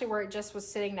is actually where it just was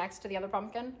sitting next to the other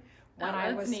pumpkin when Oh, I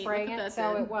that's was neat. spraying Look at it. that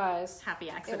So then. it was. Happy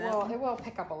It accident. will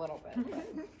pick up a little bit.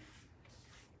 but-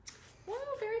 Well,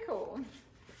 very cool.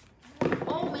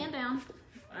 Oh, man down.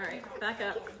 All right, back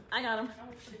up. I got him.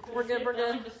 We're good, we're I good.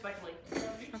 like the speckling.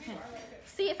 Okay.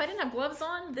 See, if I didn't have gloves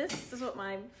on, this is what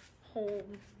my whole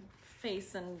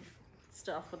face and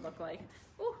stuff would look like.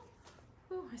 Ooh,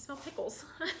 ooh, I smell pickles.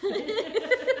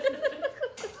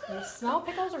 You smell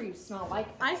pickles or you smell like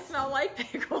pickles? I smell like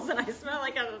pickles and I smell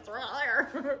like it's right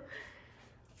there.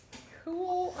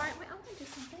 Cool. All right, wait, I'm gonna do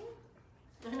something.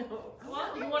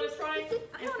 Well, you want to try and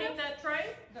paint that tray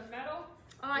The metal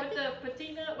Oh, I with think the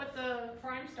patina, with the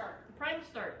prime start. prime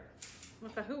start?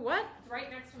 with the who? What? It's right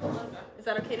next to Melissa. Is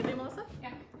that okay to do, Melissa? Yeah.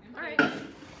 All right.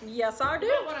 Yes, I do.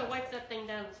 You might want to wipe that thing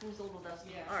down. It seems a little dusty.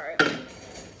 Yeah. All right. I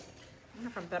wonder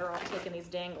if I'm better off taking these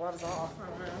dang gloves off. I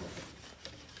don't know.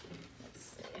 Let's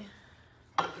see.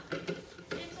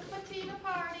 It's a patina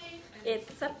party.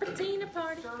 It's a patina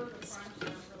party. Stir the prime start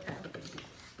really well.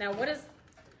 Now, what is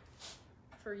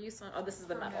for use on? Oh, this is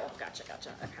the metal. Gotcha, gotcha.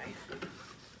 Okay.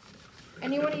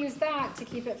 And you want to use that to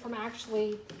keep it from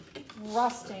actually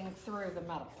rusting through the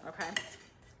metal, Okay.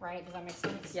 right? Does that make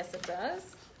sense? Yes, it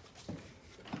does.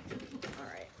 All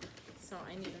right. So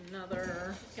I need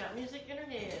another. She's got music in her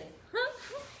head. All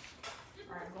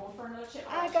right, I'm going for another chip.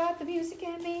 I got the music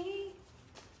in me.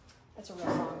 That's a real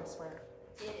song, I swear.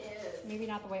 It is. Maybe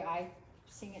not the way I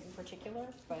sing it in particular,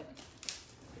 but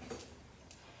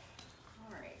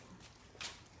All right. Oh,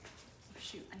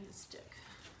 shoot, I need a stick.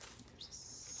 There's a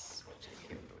switch.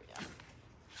 Here we go.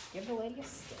 give the lady a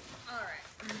stick. All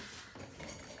right.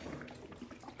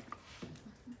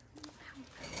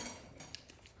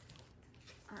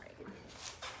 All right.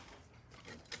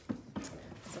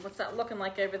 So what's that looking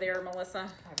like over there, Melissa?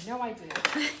 I have no idea.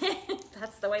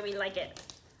 That's the way we like it.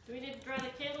 Do we need to dry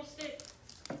the candlestick?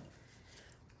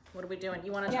 What are we doing?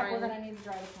 You want to Yeah, try we're and... gonna need to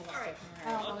dry the candlestick. All right.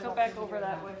 I don't I'll really come know back if we over do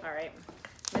that way. All right.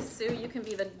 Miss Sue, you can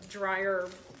be the dryer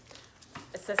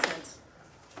assistant.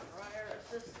 Dryer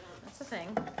assistant. That's a thing.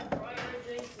 Dryer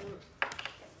adjacent.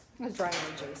 I was drying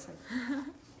with Jason. All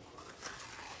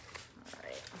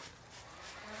right.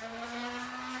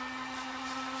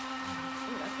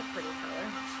 Ooh, that's a pretty color.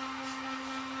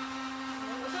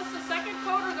 Was this the second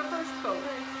coat or the first coat?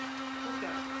 Okay.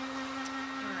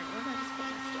 All right, where did I just put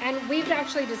my stick? And we've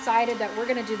actually decided that we're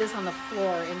gonna do this on the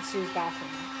floor in Sue's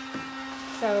bathroom.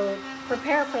 So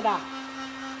prepare for that.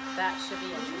 That should be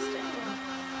interesting.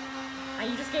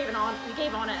 You just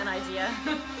gave on it an idea.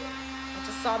 I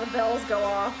just saw the bells go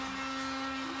off.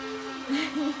 All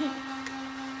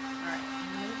right,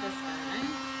 move this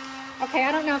guy. Okay,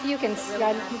 I don't know if you can see,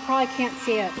 really you probably can't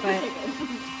see it, but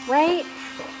right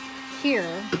here,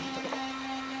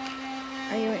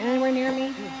 are you anywhere near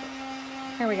me?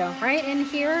 Here we go. Right in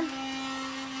here,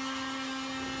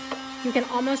 you can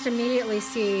almost immediately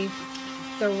see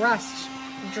the rust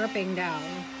dripping down.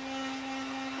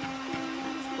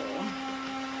 That's cool.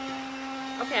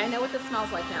 Okay, I know what this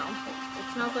smells like now.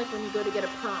 It smells like when you go to get a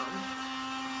perm.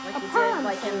 Like A you perm did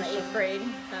like in the solution. 8th grade.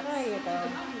 There That's you go.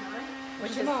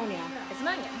 which is Pneumonia. it's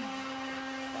ammonia.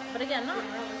 But again, not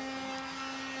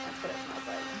that's what it smells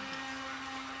like.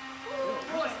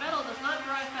 Boy, metal does not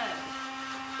dry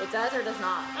fast. It does or does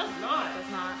not? Does not. It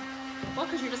does not. Well,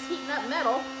 because you're just heating up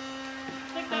metal.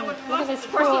 I think that would Look at this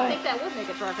Of course, Cool. you think that would make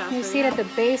it dry faster. You see it at the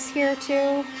base here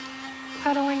too,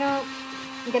 puddling up,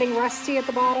 and getting rusty at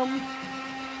the bottom.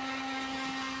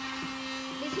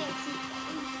 can't see.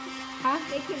 Huh?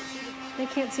 They can't see the They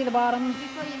can't see the bottom.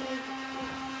 before you move.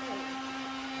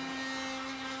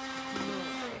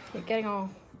 You're getting all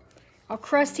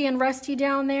crusty and rusty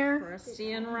down there.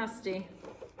 Rusty and rusty.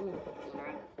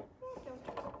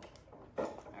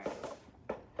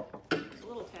 It's a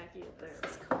little tacky up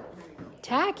there.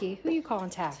 Tacky? Who you calling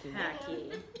tacky?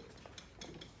 Tacky.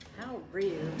 How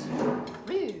rude.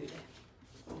 Rude.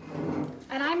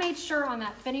 And I made sure on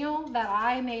that finial that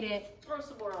I made it Throw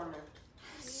some more on there.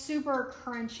 super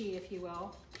crunchy, if you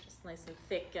will, Just nice and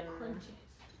thick and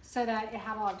so that it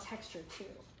had a lot of texture too.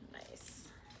 nice.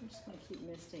 I'm just gonna keep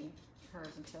misting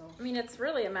hers until. I mean, it's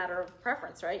really a matter of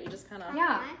preference, right? You just kind of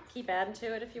Yeah, keep adding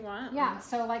to it if you want. yeah.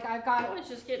 So like Oh, it's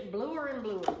just getting bluer and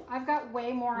bluer. I've got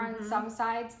way more on some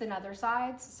sides than other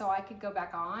sides, so I could go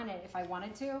back on it if I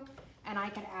wanted to, and I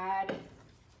could add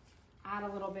a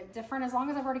little bit different as long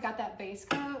as I've already got that base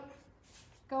coat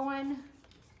going.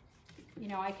 You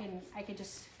know, I could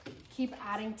just keep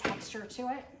adding texture to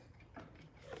it.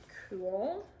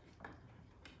 Cool.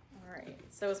 All right.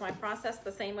 So is my process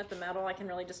the same with the metal? I can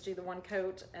really just do the one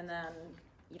coat and then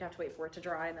you'd have to wait for it to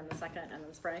dry and then the second and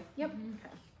then spray? Yep.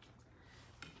 Okay.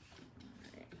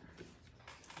 All right.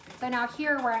 So now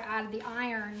here where I added the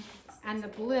iron and the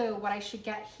blue, what I should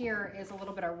get here is a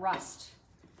little bit of rust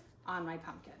on my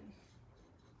pumpkin,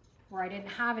 where I didn't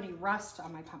have any rust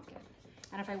on my pumpkin.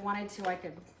 And if I wanted to, I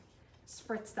could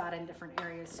spritz that in different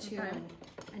areas too, Okay.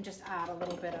 and just add a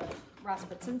little bit of rust.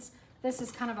 But since this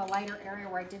is kind of a lighter area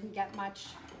where I didn't get much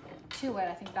to it,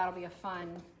 I think that'll be a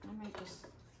fun. I might just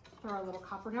throw a little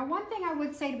copper. Now, one thing I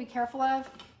would say to be careful of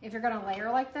if you're gonna layer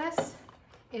like this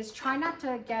is try not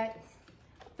to get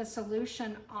the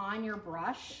solution on your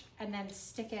brush and then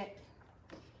stick it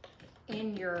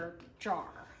in your jar,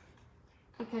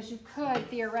 because you could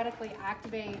theoretically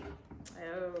activate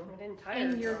Oh. An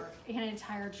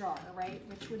entire jar, right?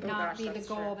 Which would Oh not gosh, be the that's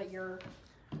goal true. that you're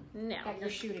No.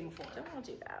 shooting for. Don't want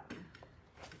to do that.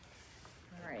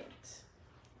 All right.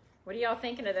 What are y'all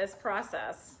thinking of this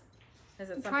process? Is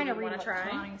it I'm something trying to you read want what to try?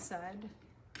 Connie said.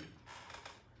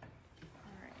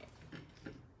 All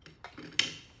right.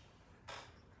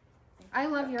 I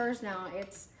love yours now.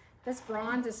 This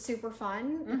bronze is super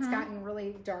fun. It's Mm-hmm. gotten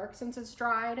really dark since it's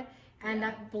dried, and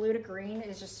that blue to green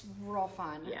is just real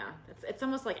fun. Yeah, it's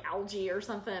almost like algae or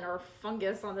something, or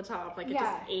fungus on the top. Like it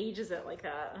Yeah. just ages it like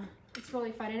that. It's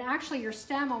really fun. And actually your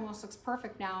stem almost looks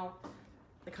perfect now,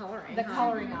 The coloring. the huh?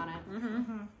 coloring on it.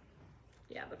 Mm-hmm.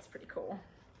 Yeah, that's pretty cool.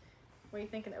 What are you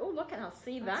thinking? Oh, look at how,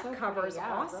 see, That's that so cover is pretty.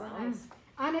 Yeah, it's awesome. really nice.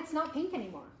 And it's not pink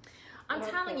anymore. I'm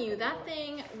telling you, that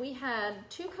thing, we had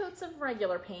 2 coats of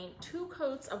regular paint, 2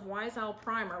 coats of Wise Owl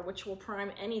primer, which will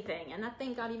prime anything, and that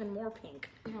thing got even more pink.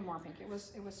 Even more pink. It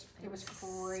was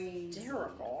crazy.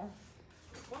 Hysterical.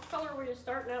 What color were you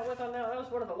starting out with on that? That was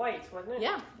one of the whites, wasn't it?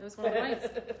 Yeah, it was one of the whites.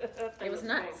 That thing It was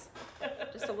pink. nuts.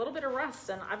 Just a little bit of rust,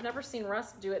 and I've never seen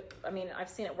rust do it. I mean, I've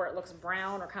seen it where it looks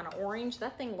brown or kind of orange.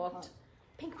 That thing looked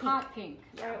pink. Hot pink.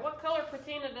 All right, what color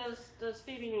patina does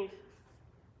Phoebe need?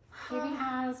 Phoebe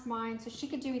has mine, so she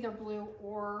could do either blue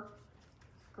or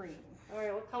green. All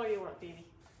right, what color you want, Phoebe?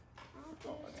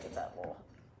 Oh, let's get that little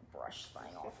brush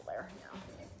thing off of there.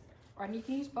 Yeah. Or you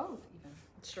can use both even.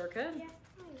 Sure could. Yeah.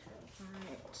 All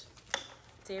right.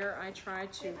 Dare I try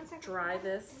to dry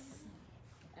this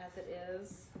as it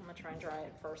is? I'm gonna try and dry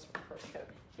it first with the first coat.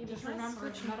 Phoebe, Just can I remember,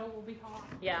 switch? metal will be hot.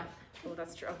 Yeah. Oh,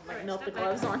 that's true. I might Alright, melt the step back.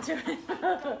 gloves onto it.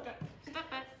 Step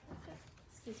back.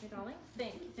 Excuse me, darling.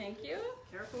 Thank you.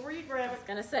 Careful where you grab I it. was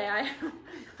gonna say I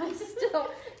still,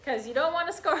 because you don't want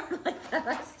to scar like that.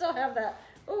 I still have that.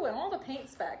 Oh, and all the paint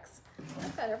specks.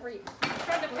 I've got every.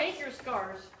 Try to paint your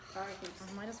scars. Sorry,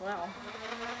 I might as well.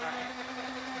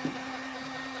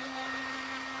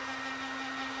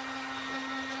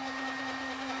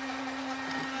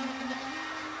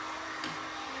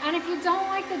 And if you don't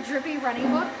like the drippy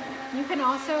running look, you can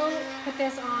also put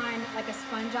this on like a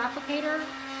sponge applicator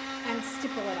and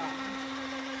stipple it on.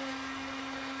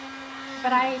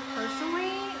 But I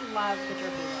personally love the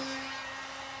drippy look.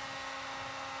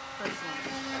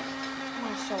 Personally. I'm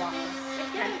gonna show off this.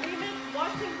 Again, we've been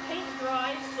watching paint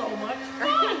dry so much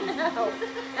I know.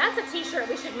 That's a T-shirt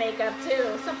we should make up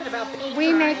too. Something about paint. We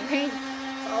drying. make paint.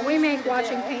 all We we make used to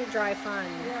watching do. paint dry fun.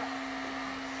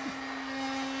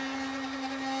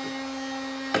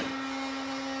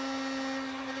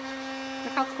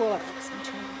 Look how cool it looks. I'm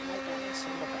trying to light that just a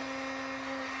little bit.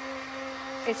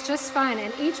 It's just fun,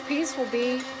 and each piece will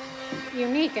be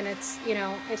unique in its, you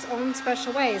know, its own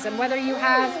special ways. And whether you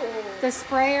have the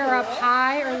sprayer up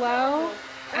high or low,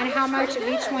 and how much of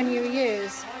each one you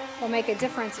use will make a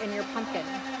difference in your pumpkin.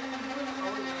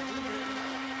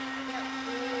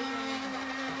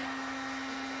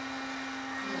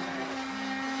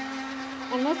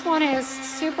 And this one is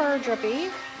super drippy.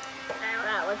 Oh,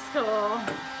 that looks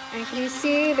cool. And can you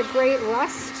see the great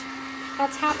rust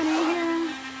that's happening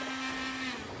here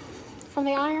from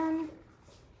the iron?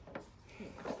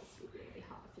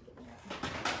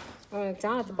 Oh,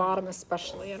 down at the bottom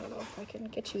especially. I don't know if I can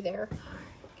get you there.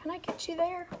 Can I get you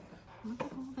there? Look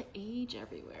at all the age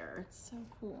everywhere. It's so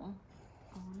cool.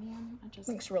 Oh man, I just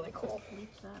Looks really cool.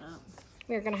 leaped that up.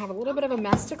 We're gonna have a little bit of a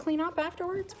mess to clean up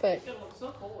afterwards, but It looks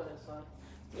so cool when it's on.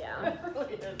 Yeah. It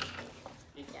really is.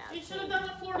 Yeah. You should have done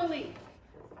the Fleur-de-lis.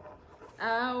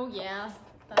 Oh yeah,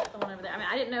 that's the one over there. I mean,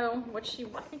 I didn't know what she.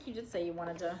 I think you did say you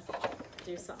wanted to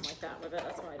do something like that with it.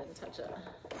 That's why I didn't touch it.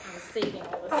 I was saving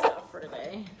all this stuff for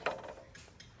today.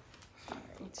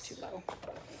 it's too low.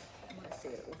 I want to see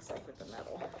what it looks like with the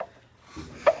metal.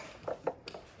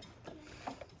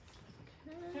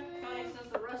 Connie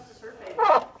says the rust is her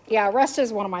favorite. Yeah, rust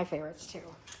is one of my favorites too.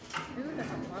 Who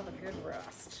doesn't love a good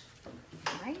rust?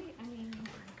 Right? I mean,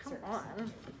 Come on.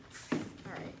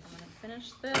 All right, I'm gonna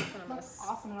finish this, and I'm gonna. looks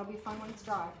awesome. It'll be fun when it's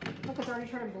dry. Look, it's already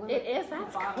turning blue. It is. at the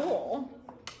That's bottom. cool.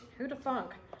 Who'da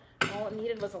thunk? All it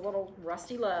needed was a little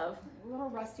rusty love. A little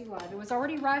rusty love. It was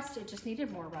already rust. It just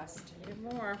needed more rust. Needed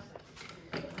more.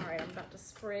 All right, I'm about to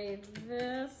spray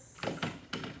this.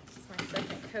 It's my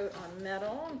second coat on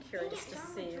metal. I'm curious to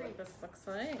see what this looks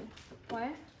like. What?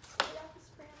 I got the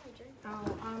spray on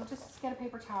my drink. Just get a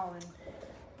paper towel and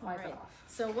All wipe right. it off.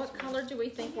 So what color do we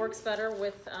think works better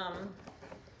with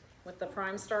the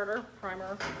primer starter?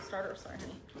 Sorry,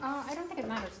 honey. I don't think it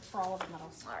matters. It's for all of the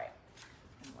metals. All right.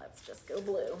 And let's just go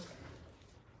blue.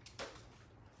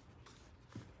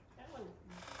 That one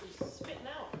is spitting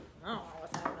out. I don't know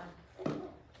what's happening.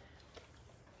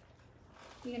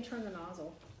 You can turn the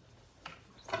nozzle.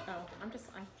 Oh,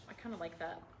 I kind of like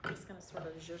that. I'm just gonna sort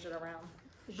of zhuzh it around.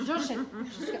 Zhush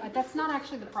it. That's not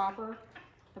actually the proper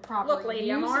Look,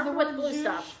 lady, I'm use of armed the with word blue zhush.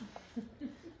 stuff. I'm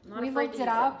not We afraid looked to it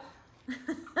use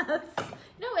up.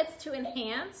 No, it's to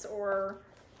enhance or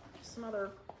some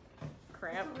other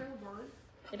crap.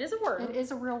 It is a word. It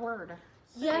is a real word.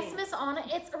 Yes, Miss Anna,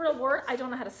 it's a real word. I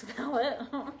don't know how to spell it.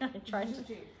 I tried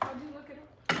to. How'd you look at it?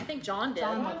 I think John did.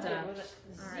 John What looked it up. was it?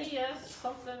 All right. ZS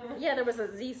something. Yeah, there was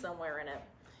a Z somewhere in it.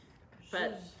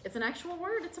 But Zhuzh. it's an actual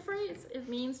word. It's a phrase. It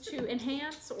means to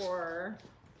enhance or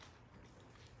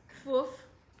foof.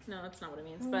 No, that's not what it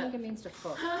means. I don't But think it means to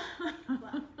foot.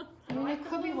 I mean, it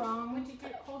could be wrong. Would you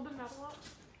hold the metal up?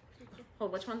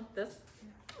 hold which one? This.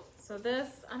 So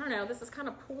this, I don't know. This is kind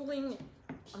of pooling.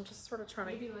 I'm just sort of trying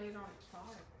to Maybe lay it on its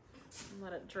side.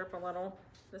 let it drip a little.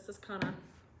 This is kind of,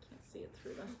 can't see it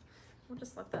through the, we'll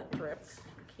just let that drip.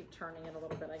 Keep turning it a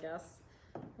little bit, I guess.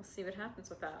 We'll see what happens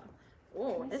with that.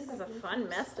 Oh, this is a fun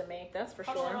mess to make, that's for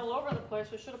Puddling sure. all over the place.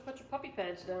 We should have put your puppy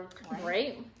pads down.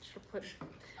 Right? Should have put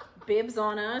bibs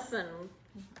on us and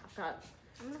I've got,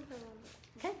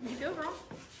 okay, you go, girl.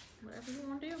 Whatever you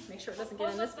want to do. Make sure it doesn't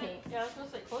get in this paint. Yeah, I was gonna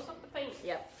say, close up the paint.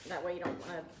 Yep, that way you don't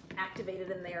want to activate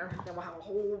it in there. Then we'll have a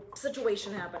whole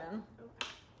situation happening.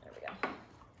 There we go.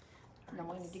 No,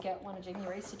 we need to get one of Jamie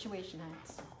Ray's situation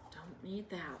hats. Don't need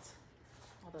that.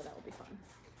 Although that would be fun.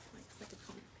 I guess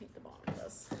I could paint the bottom of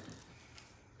this.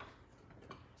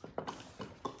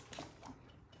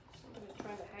 Somebody's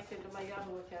trying to hack into my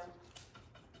Yahoo account.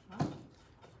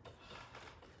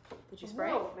 Did you The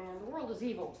spray? world, man. The world is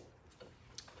evil.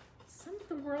 Some of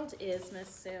the world is, Miss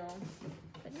Sue,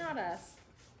 but not us.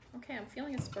 Okay, I'm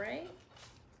feeling a spray.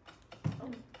 Oh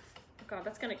God,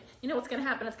 that's gonna, you know what's gonna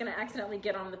happen? It's gonna accidentally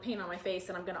get on the paint on my face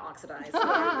and I'm gonna oxidize.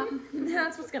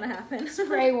 That's what's gonna happen.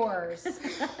 Spray wars.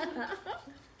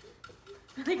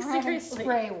 Like We're having seriously.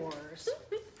 spray wars.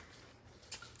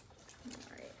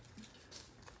 Alright.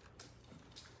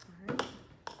 Alright.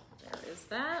 There is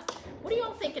that. What are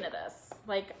y'all thinking of this?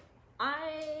 Like,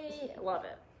 I love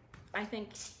it. I think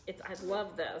I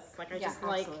love this. Like, I just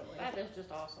like, absolutely. That is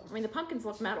just awesome. I mean, the pumpkins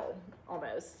look metal,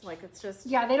 almost. Like, it's just,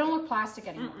 Yeah, they don't look plastic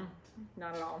anymore.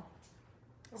 not at all.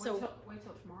 Wait So- till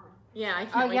tomorrow. Yeah, I Oh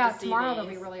can't wait yeah, to see tomorrow these.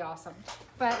 they'll be really awesome.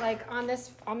 But like on this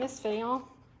video,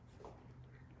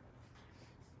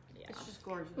 Yeah. It's just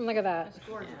gorgeous. look at that. It's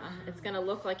gorgeous. Yeah, it's gonna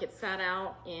look like it sat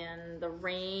out in the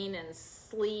rain and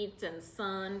sleet and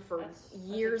sun for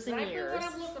years and years. That's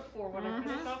exactly what I'm looking for when I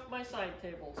finish off my side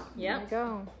tables. There you Yep,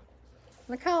 go.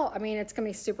 Look how, I mean, it's gonna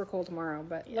be super cool tomorrow,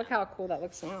 but look how cool that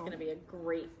looks now. it's gonna be a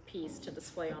great piece to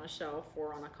display on a shelf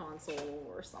or on a console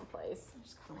or someplace.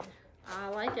 I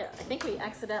like it. I think we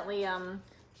accidentally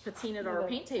patinaed our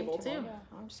paint table too.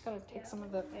 Yeah, I'm just gonna take some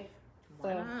of the,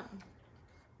 Why not?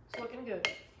 It's looking good.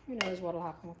 who knows what'll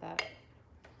happen with that.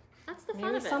 That's the fun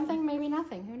Maybe of it. something, maybe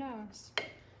nothing, who knows?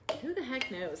 Who the heck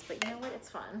knows? But you know what? It's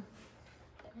fun.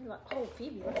 Oh,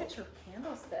 Phoebe, look at your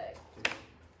candlestick.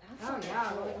 Oh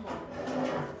yeah, really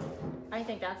cool. I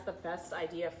think that's the best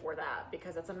idea for that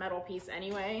because it's a metal piece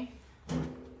anyway.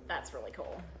 That's really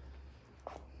cool.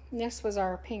 This was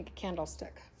our pink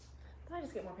candlestick. Did I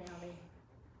just get more paint on me?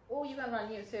 Oh, you got it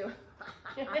on you too.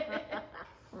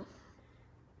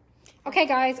 Okay,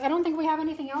 guys, I don't think we have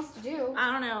anything else to do.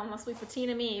 I don't know, unless we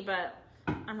patina me, but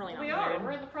I'm really not We in the are. mood.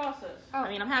 We're in the process. Oh, I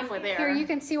mean, I'm halfway there. here you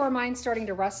can see where mine's starting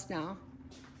to rust now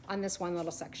on this one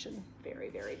little section. Very,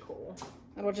 very cool.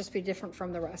 It'll just be different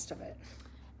from the rest of it.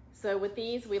 So with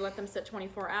these, we let them sit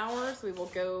 24 hours. We will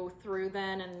go through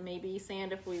then and maybe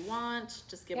sand if we want.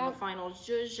 Just give them a Yep. final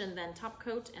zhuzh and then top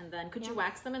coat. And then could you Yep.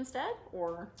 wax them instead?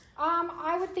 Or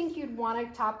I would think you'd want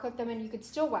to top coat them, and you could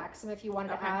still wax them if you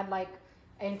wanted Okay. to add like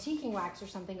antiquing wax or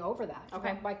something over that.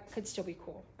 Okay. That like could still be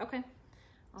cool. okay.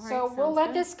 All right, So we'll sounds let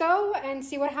good. this go and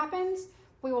see what happens.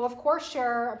 We will of course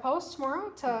share a post tomorrow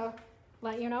to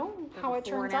let you know how it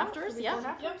before turns and out. afters, The yeah.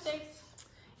 before and Yep, afters. thanks.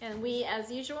 And we,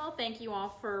 as usual, thank you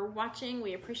all for watching.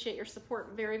 We appreciate your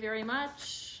support very, very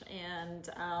much. And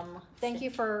Thank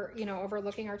you for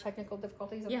overlooking our technical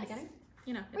difficulties at Yes. the beginning.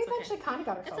 You know, it's We've okay. actually kind of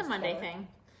got It's ourselves a Monday together. thing.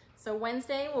 So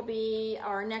Wednesday will be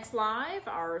our next live,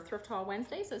 our Thrift Haul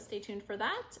Wednesday. So stay tuned for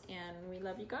that. And we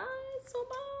love you guys so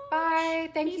much. Bye.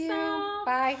 Thank Peace you. out.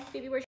 Bye. Phoebe, where's